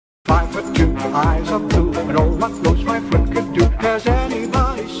5'2", eyes are blue, and oh, what most my friend could do. Has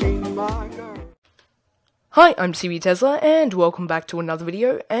anybody seen my girl? Hi, I'm CBTesla, and welcome back to another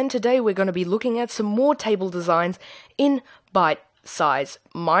video, and today we're going to be looking at some more table designs in Bytesize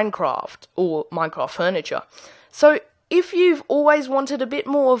Minecraft, or Minecraft Furniture. So, if you've always wanted a bit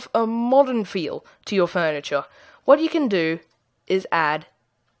more of a modern feel to your furniture, what you can do is add,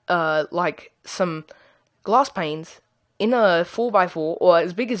 like, some glass panes in a 4x4, or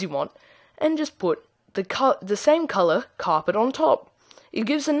as big as you want, and just put the same color carpet on top. It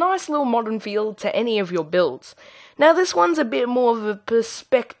gives a nice little modern feel to any of your builds. Now this one's a bit more of a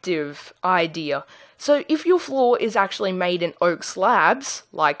perspective idea. So if your floor is actually made in oak slabs,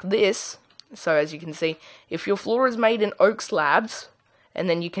 like this, so as you can see, if your floor is made in oak slabs, and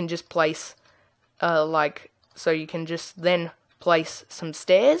then you can just place, so you can just then place some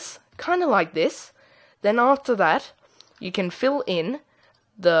stairs, kind of like this. Then after that, you can fill in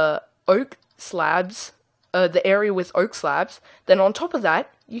the oak slabs, the area with oak slabs. Then on top of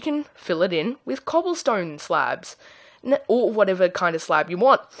that, you can fill it in with cobblestone slabs, or whatever kind of slab you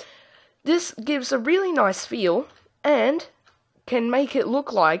want. This gives a really nice feel, and can make it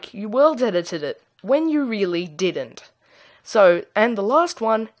look like you world edited it, when you really didn't. So, and the last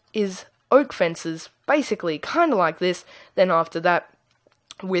one is oak fences, basically kind of like this. Then after that,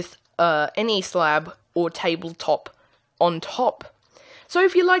 with any slab or tabletop on top. So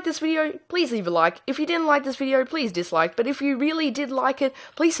if you like this video, please leave a like. If you didn't like this video, please dislike. But if you really did like it,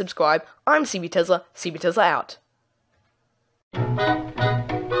 please subscribe. I'm CBTesla, CBTesla out.